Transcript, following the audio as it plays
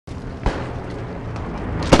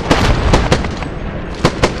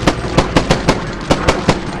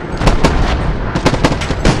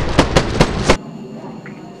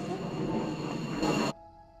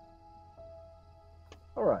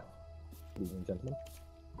and gentlemen.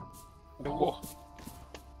 Whoa.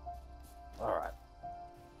 Alright,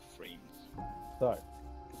 Frames. so,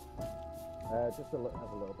 just to have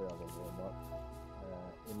a little bit of a warm-up.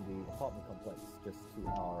 In the apartment complex just to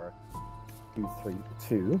our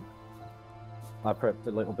 232, I prepped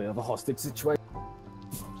a little bit of a hostage situation.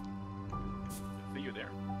 See you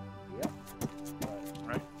there. Yep.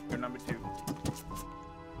 Right. You're number 2.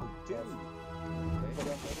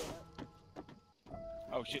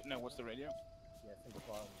 Oh shit, no, what's the radio? Yeah, single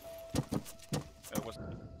file. What's...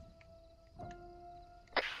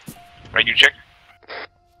 Radio check.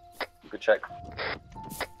 Good check.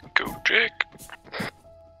 Go check.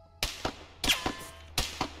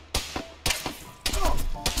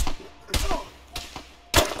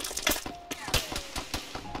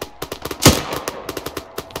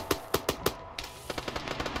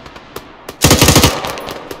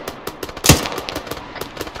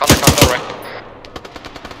 Contact on door right.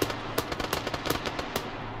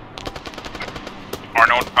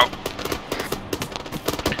 Arnold,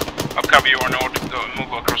 I'll cover you, Arnold. Go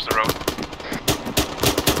move across the road.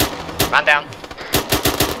 Man down.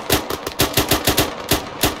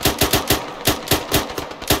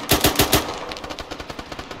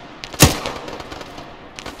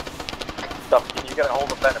 Stuff, can you get a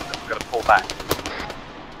hold of benefit? We're gonna pull back.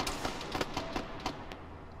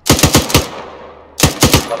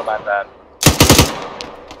 Another man down.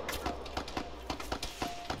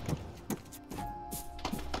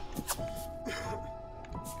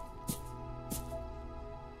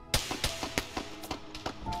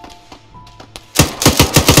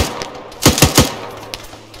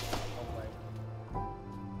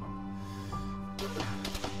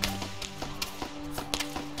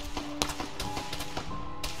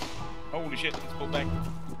 Holy shit, let's pull back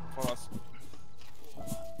for us.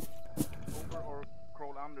 Over or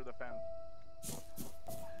crawl under the fence.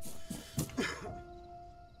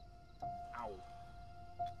 Ow.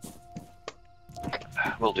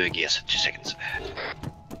 We'll do a guess. 2 seconds.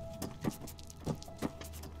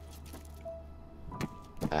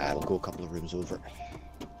 We'll go a couple of rooms over.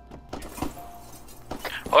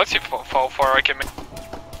 Well, let's see how far I can make.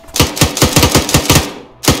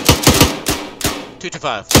 2 to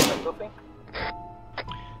 5.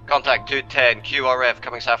 Contact 210, QRF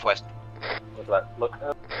coming southwest. Look at that. Look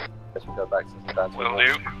up. Guess we go back to the dance. Will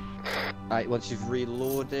do. Alright, once you've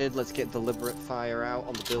reloaded, let's get deliberate fire out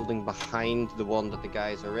on the building behind the one that the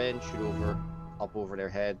guys are in. Shoot over, up over their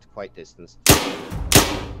head, quite distance. Pulling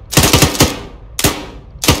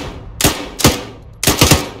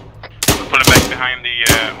back behind the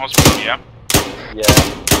hospital, yeah? Yeah,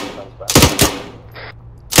 sounds bad.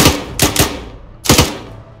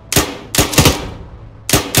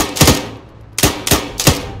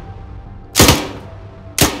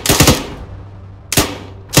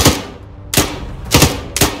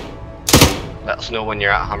 Let us know when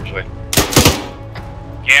you're at harm's way.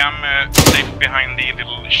 Yeah, I'm safe behind the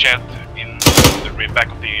little shed in the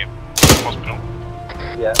back of the hospital.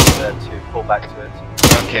 Yeah, to pull back to it.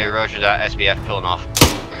 Okay, roger that. SBF pulling off.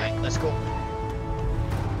 Right, let's go.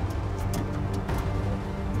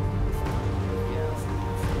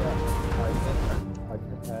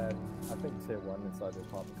 I think tier 1 inside the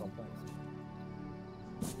apartment complex.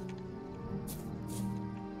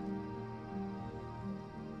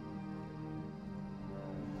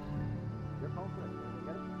 You're confident, you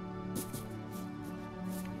get it?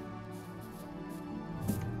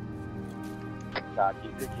 Nah,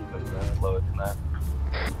 keep it lower than that.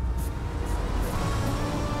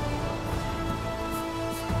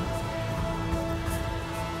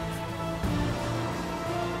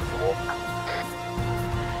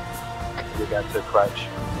 You get to crouch.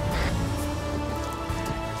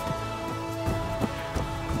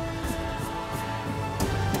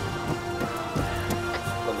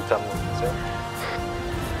 Let me tell me what you can say.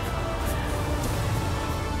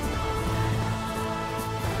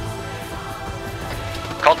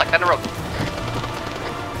 Contact in the road.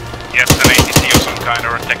 Yes, an ATC of some kind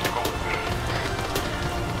or a technical.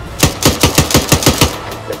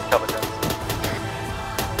 Get covered then.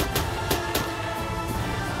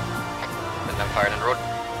 And then firing in the road.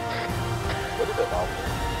 What is it now?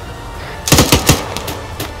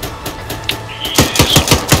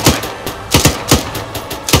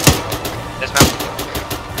 Dismount.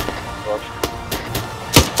 Roger.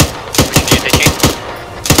 We can use AT.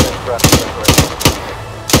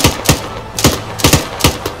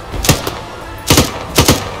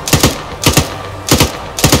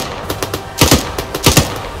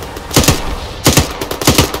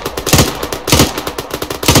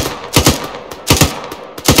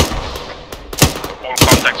 All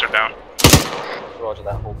contacts are down. Roger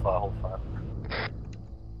that, hold fire, hold fire.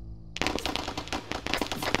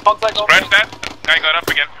 Contact on Scratch that. Guy got up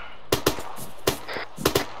again.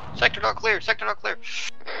 Sector not clear, sector not clear.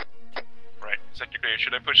 Right, sector clear.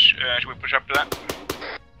 Should we push up to that?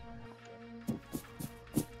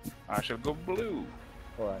 I shall go blue.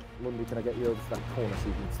 Alright, Lundy, can I get you over to that corner so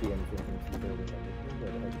you can see anything into the building?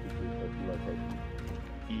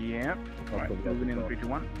 Yeah. Right, moving in 3, 2,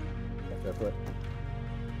 1. Let's go for it.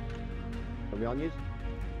 Are we on you?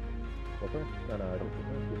 Okay. No,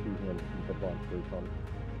 just using an advanced recon.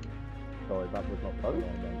 Sorry, that was not the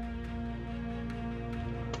line then.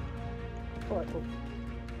 Alright, cool.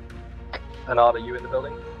 Anard, are you in the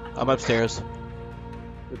building? I'm upstairs.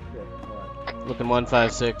 Good shit, alright. Looking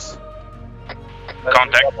 156.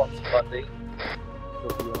 Contact.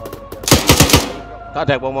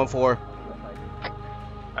 Contact 114.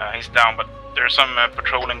 He's down, but there's some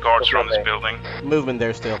patrolling guards around this building. Movement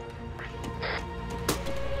there still.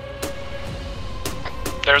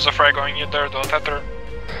 There's a frag going in there, don't enter.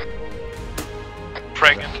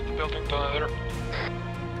 Frag into the building, don't enter.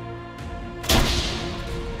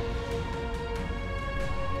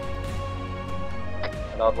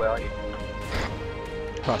 Anard, where are you?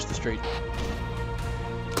 Across the street.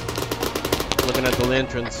 Looking at the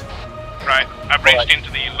entrance. Right, I breached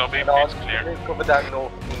into the lobby. Anard, It's clear. cover down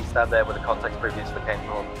north and stand there where the contacts previously came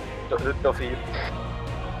from. Duffy,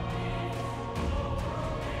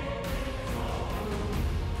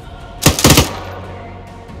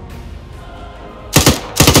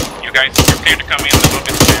 You guys, you're clear to come in. The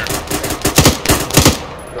lobby's clear.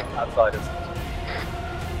 outsiders.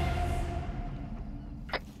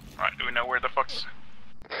 Right, do we know where the fuck's...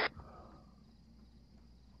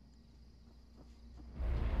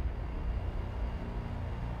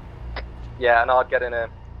 Yeah, Anard, get in here.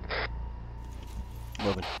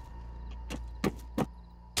 Moving.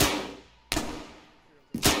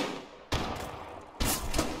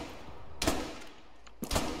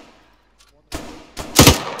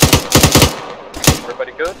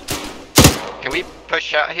 Everybody good? Can we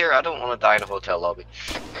push out here? I don't want to die in a hotel lobby.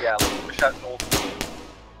 Yeah, let's push out north.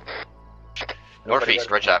 Northeast,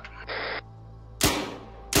 roger that.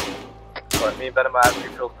 Alright, me and Venom have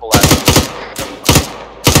refilled pull out.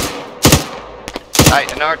 Alright,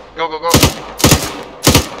 Anard, go, go, go.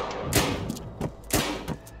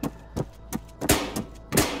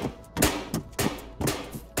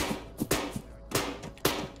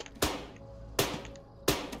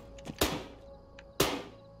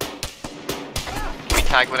 Can we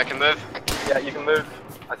tag when I can move? Yeah, you can move,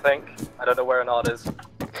 I think. I don't know where Anard is.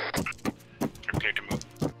 You're clear to move.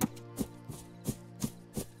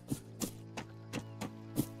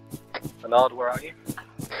 Anard, where are you?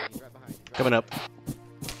 Coming up.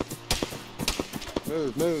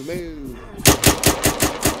 Move, move, move.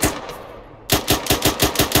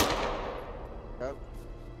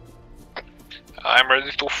 I'm ready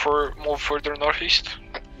to move further northeast.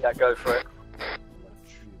 Yeah, go for it.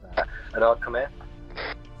 Anard, come here.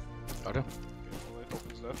 Okay.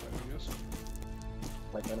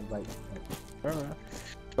 Like, like.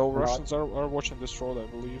 No, Russians are watching this road, I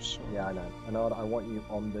believe, so... Yeah, I know. Anard, I want you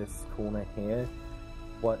on this corner here.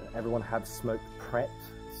 Everyone had smoke prepped,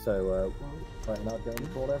 so, right, Anard, go in the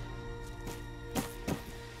corner.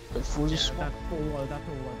 Fully That's all over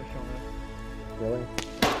shoulder. Really?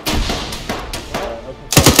 Open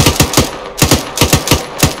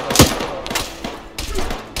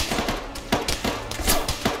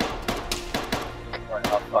Right,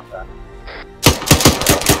 I'll fuck that.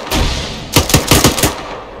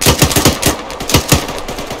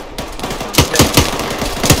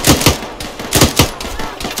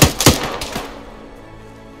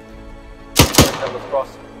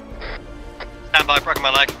 Cross. Stand by, broken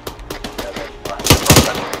my leg.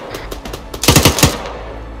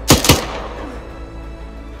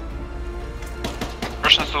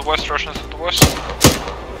 Russians to the west, Russians to the west.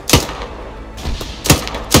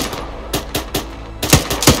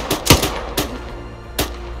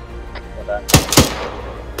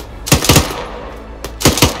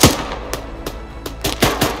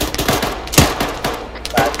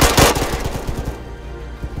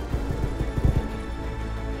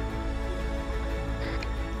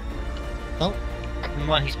 Oh,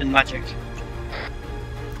 one, he's been magicked.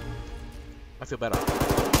 I feel better.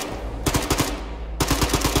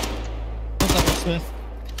 What's up, Smith?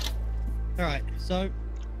 Alright, so... Do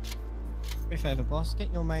me a favour, boss.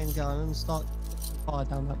 Get your main gun and start fire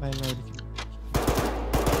down that main road if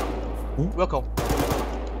you... Welcome.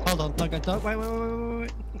 Hold on, no, go, don't, wait.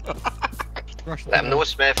 Rush Let him know,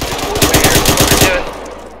 Smith. What are you doing?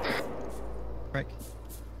 Break.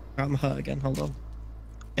 I'm hurt again, hold on.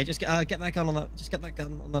 Hey, just get that gun on that, just get that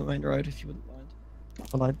gun on that main road if you wouldn't mind.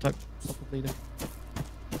 Well, I don't stop the bleeding.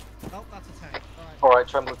 Oh, that's a tank. Alright. Alright,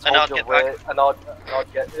 Trembler, And I'll hold your get back. rear, and I'll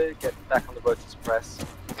get back on the road to suppress.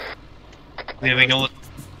 Moving on.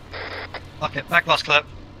 Okay, back last clip.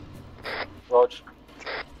 Rog.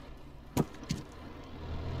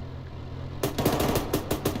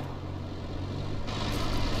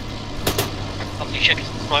 Something shit is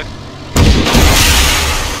smoke.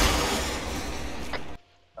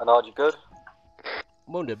 And are you good?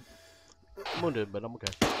 I'm wounded. I'm wounded, but I'm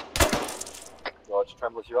okay. Rog,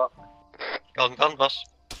 Trembler's you up? Golden gun, boss.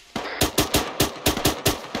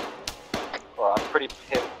 Alright, I'm pretty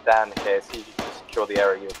pinned down here, see if you can secure the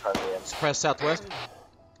area you're currently in. Suppress southwest.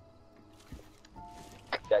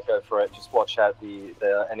 Yeah, go for it. Just watch out the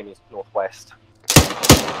enemies northwest.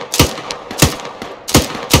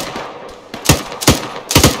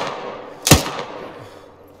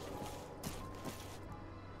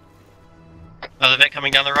 Another bit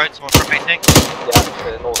coming down the road, someone repeating. Yeah,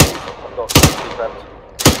 to the northeast. I've got 2 trapped.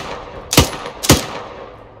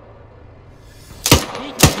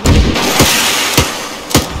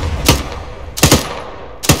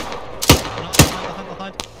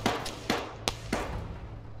 Behind.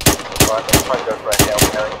 Alright, let's try and go for a Hail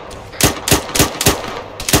Mary.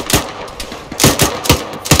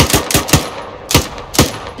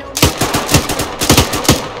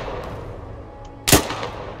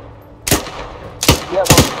 Yeah,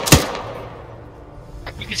 well,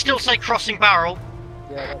 You can still say crossing barrel.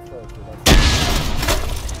 Yeah, that's right.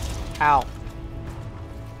 Ow.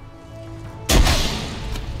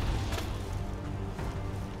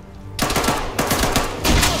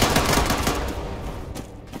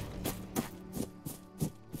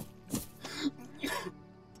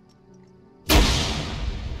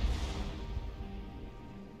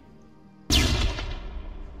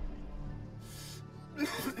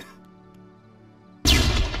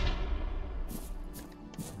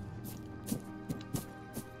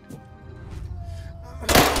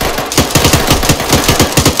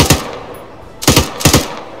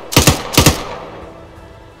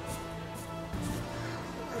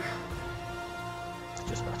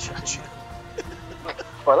 Just about shot you.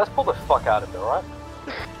 Alright, let's pull the fuck out of it, alright?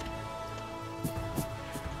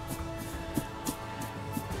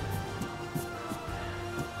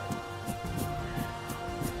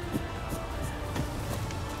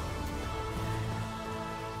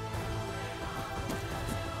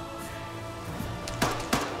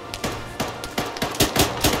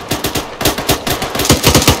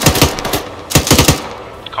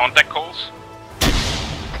 Contact calls.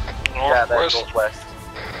 Yeah, there's Northwest. northwest.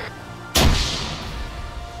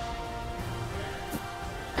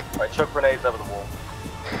 Alright, chuck grenades over the wall.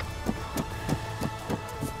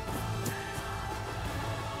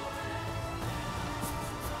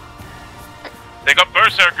 They got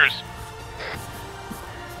berserkers.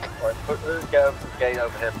 Alright, get over to the gate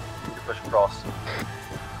over here. You can push across.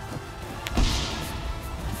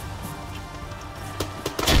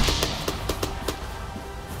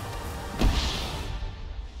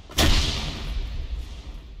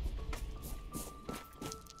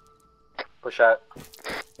 Push out.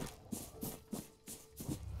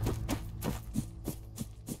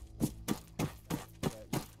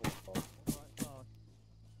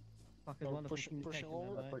 Fucking Oh, wonderful pushing communication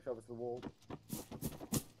over? there, mate. Push over to the wall.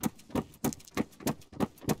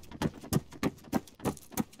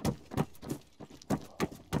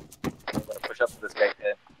 I'm gonna push up to this gate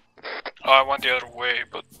here. Oh, I went the other way,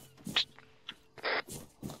 but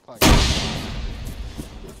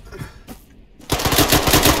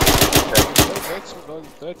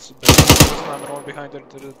That's there's another one behind there.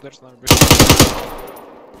 There's another behind.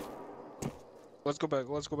 Let's go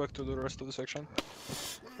back to the rest of the section.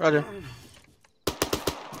 Roger.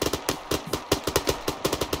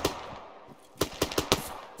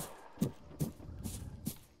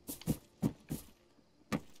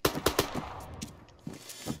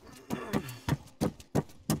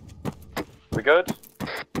 We good?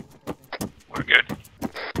 We're good.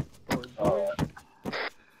 Alright.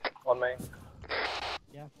 On me.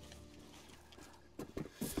 Yeah.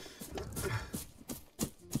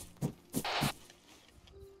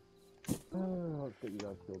 Let's get you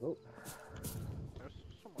guys filled up.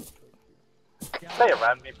 Stay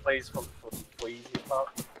around me, please, for the easy part.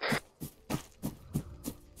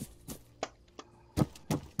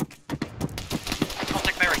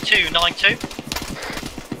 contact bearing 292.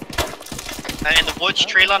 And in the woods,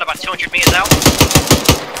 tree line about 200 meters out.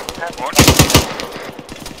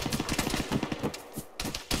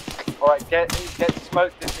 Alright, get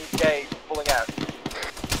smoked and engaged, pulling out.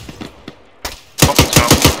 Popping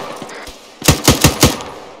smoke.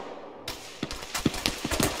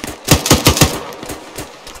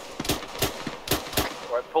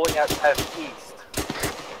 Alright, Alright, pulling out southeast.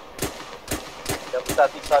 Yep, the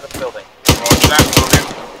southeast side of the building. Roger that, will do.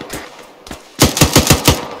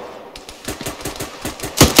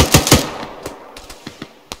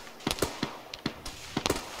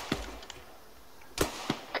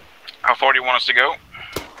 How far do you want us to go?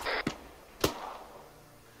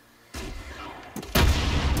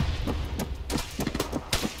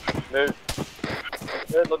 Move.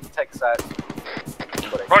 Look to take us out.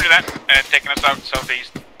 Roger that, and taking us out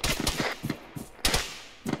southeast.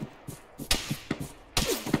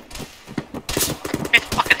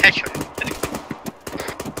 Fucking headshot.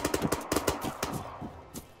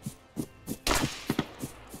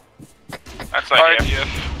 That's IDF.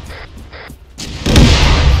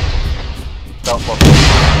 Don't look in the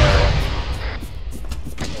area.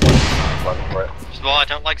 For it. This is why I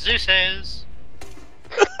don't like Zeus's.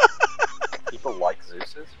 People like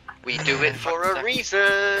Zeus's? We do it for a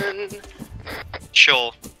reason.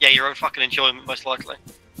 Sure. Yeah, your own fucking enjoyment, most likely.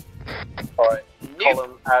 Alright,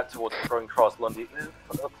 column out towards the throwing cross, Lundy.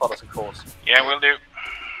 Plot us a course. Yeah, will do.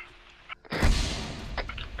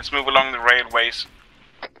 Let's move along the railways.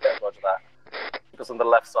 Yeah, roger that. Because on the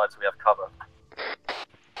left side, so we have cover.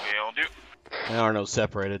 Will do. Arno's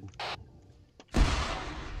separated.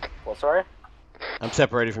 Well, sorry? I'm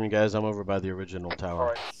separated from you guys. I'm over by the original tower.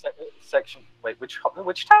 Alright, section. Wait, which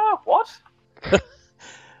tower? What?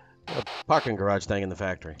 A parking garage thing in the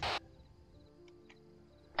factory.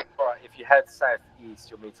 Alright, if you head southeast,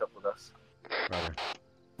 you'll meet up with us. Roger.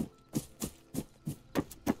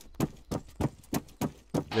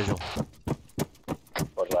 Visual.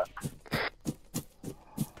 Roger that.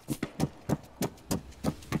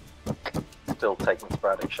 Still taking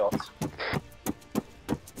sporadic shots.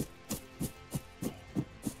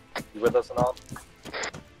 You with us, Anand?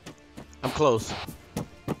 I'm close.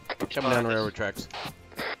 Coming down the railroad tracks.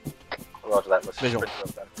 Roger that, let's Visual. sprint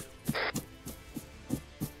to them then.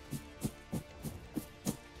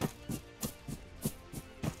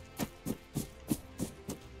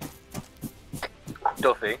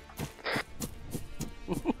 Duffy?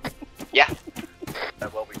 Yeah.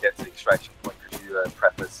 When we get to the extraction point, could you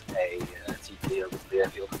prep us a TP over to the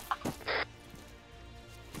airfield?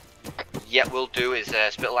 Yeah, we'll do is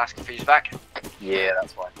Spittle asking for you back. Yeah,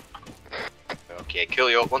 that's fine. Okay,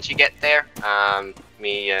 coolio. Once you get there,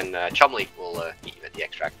 me and Chumley will meet you at the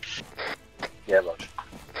extract. Yeah, Lodge.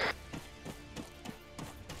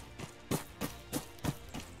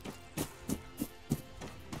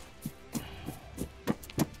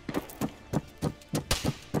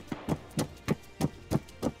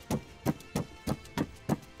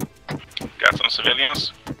 Got some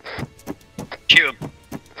civilians. Shoot him.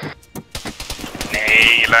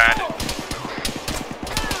 Nay, lad.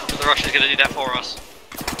 The Russians are gonna do that for us.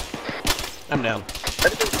 I'm down.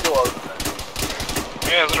 Anything's still over there?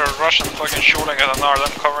 Yeah, there's a Russian fucking shooting at an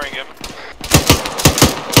I'm covering him.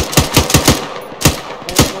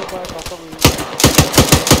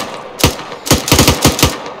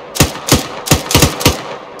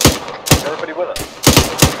 Is everybody with us?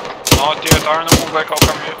 Not yet, Arno, move back, I'll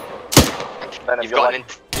cover you. Ben,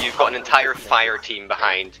 You've got an entire fire team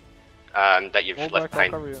behind that you've left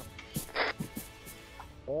behind.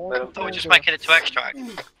 Oh, we're just making it to extract.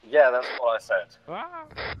 Yeah, that's what I said.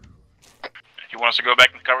 You want us to go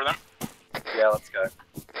back and cover them? Yeah, let's go.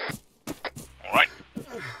 Alright.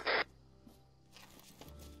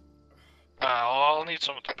 I'll need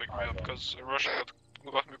someone to pick me up, because Russia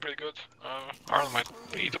got me pretty good. Arno might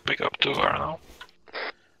be to pick up too, I don't know.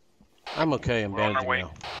 I'm okay. I'm We're on our bandaging way.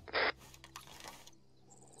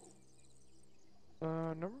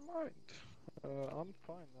 now. Never mind. I'm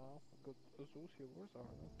fine now. I've got Zeus here. Where's Arno?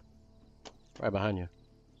 Right behind you.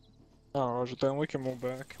 Oh, Roger, then we can move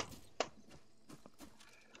back.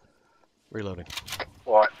 Reloading.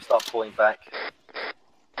 Alright, start pulling back.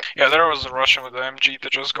 Yeah, there was a Russian with the MG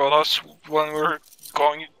that just got us when we were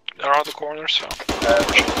going around the corner, so...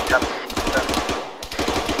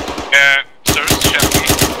 There's Chevy.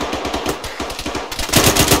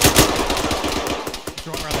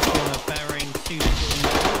 Right around the corner, bearing 2 in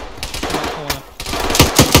the corner.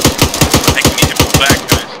 I think we need to move back,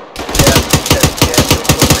 guys.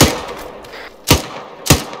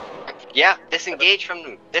 Yeah, disengage from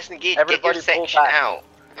them. Disengage. Everybody Get your pull section back. out.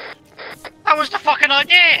 That was the fucking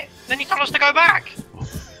idea! Then you told us to go back!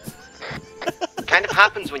 Kind of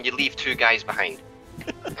happens when you leave 2 guys behind.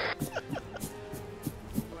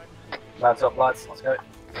 Lads up, lads, let's go.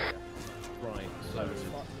 Right, so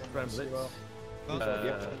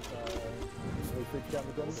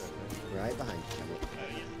Blitz. Right behind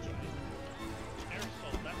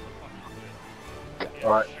you.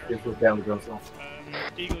 Alright, let's go down the guns now.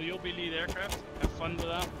 Eagle, you'll be lead aircraft. Have fun with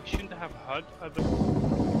that. We shouldn't have HUD.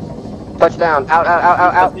 Touchdown! Out!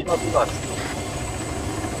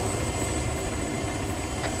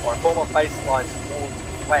 Alright, form on baseline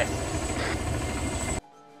towards west.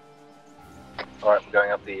 Alright, we're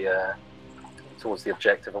going up the towards the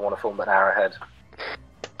objective. I want to form an arrowhead.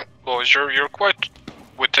 Boys, you're quite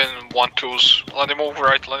within 1-2s. Let him move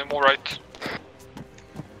right, let him move right.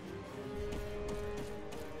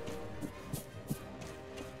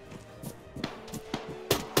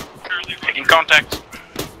 Making contact.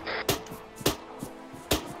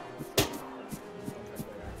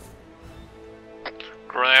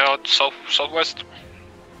 Grenade out southwest.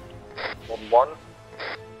 1-1.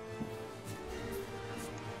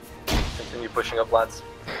 Continue pushing up, lads.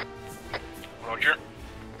 Roger.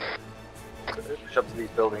 Push up to these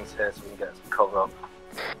buildings here so we can get some cover up.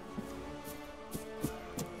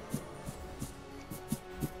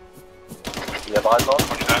 You have eyes on?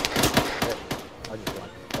 Roger that. I just like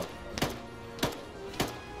it.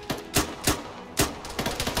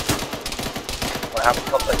 I have a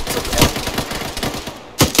contact with the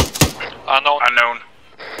Unknown. Unknown.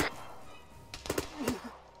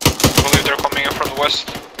 I believe they're coming in from the west.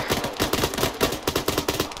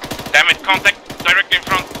 Damn it, contact directly in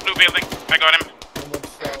front, blue building. I got him.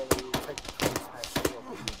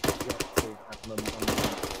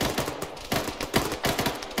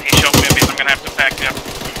 He shot me a bit, I'm gonna have to pack up.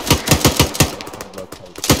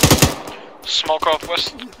 Smoke out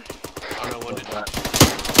west. I don't know what did that.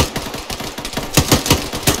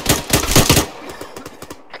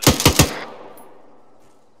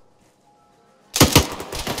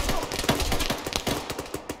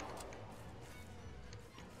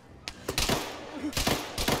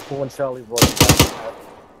 One Charlie Roy.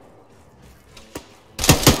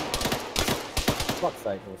 Fuck's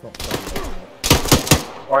sake, it was not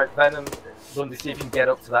fucking. Alright, Venom, Lundy, see if you can get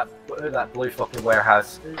up to that blue fucking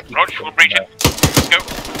warehouse. Roger, we'll breach it. Let's go.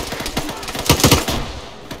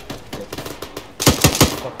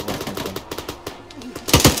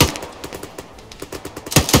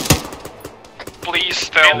 Please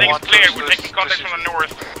tell Building's 1-2s clear, we're this- taking contact this is- from the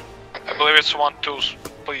north. I believe it's 1-2s.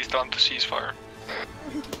 Please tell them to ceasefire.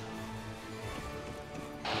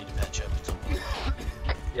 Need to patch up at some point.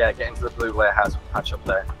 Yeah, get into the blue warehouse, patch up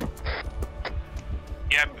there.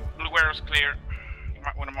 Yeah, blue warehouse clear. You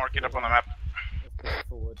might want to mark it up on the map. Let's push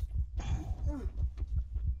forward.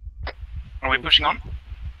 Are we pushing on?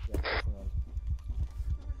 Yeah, pushing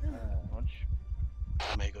on.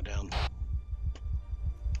 I may go down.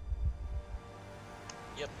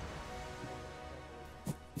 Yep.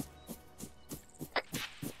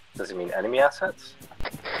 Does it mean enemy assets?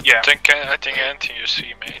 Yeah. I think anything you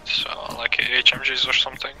see, mate. So like HMGs or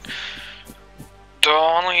something.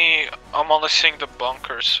 I'm only seeing the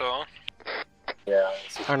bunkers, so. Yeah.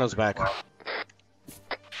 Arno's back.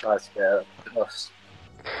 Nice, yeah. Us.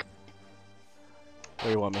 Where do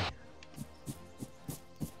you want me?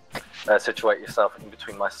 Situate yourself in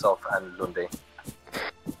between myself and Lundy.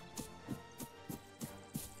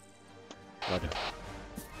 Roger.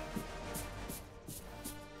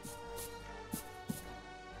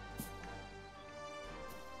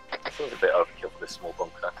 Seems a bit overkill for this small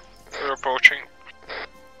bunker. We're approaching.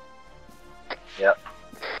 Yep.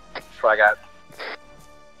 Frag out.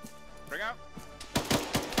 Bring out.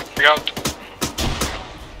 Frag out.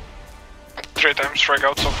 3 times frag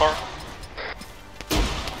out so far.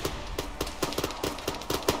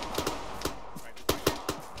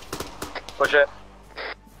 Push it.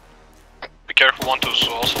 Be careful, 1-2's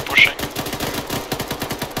also pushing.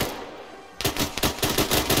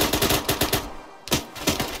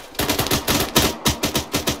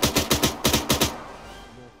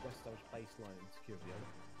 Northwest Irish baseline and security.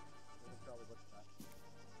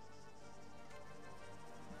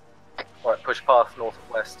 Alright, push past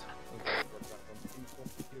northwest.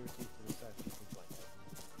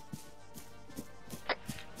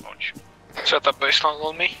 Launch. Set up baseline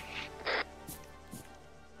on me.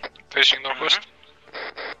 Facing northwest.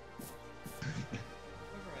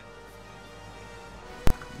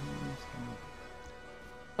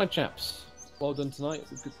 Hi chaps, well done tonight.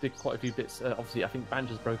 We did quite a few bits. Obviously, I think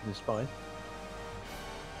Banjo's broken his spine.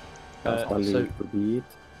 So,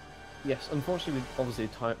 yes, unfortunately, we obviously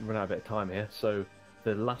run out a bit of time here. So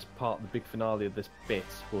the last part, the big finale of this bit,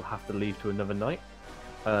 will have to leave to another night.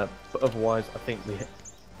 But otherwise, I think the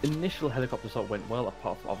initial helicopter assault went well,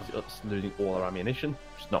 apart from obviously us losing all our ammunition,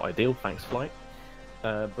 which is not ideal. Thanks, flight.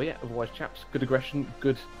 But yeah, otherwise, chaps, good aggression,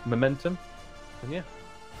 good momentum, and yeah,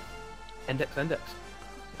 Endex.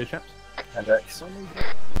 Good chaps. Endex.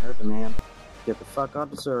 Heard the man. Get the fuck off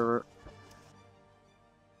the server.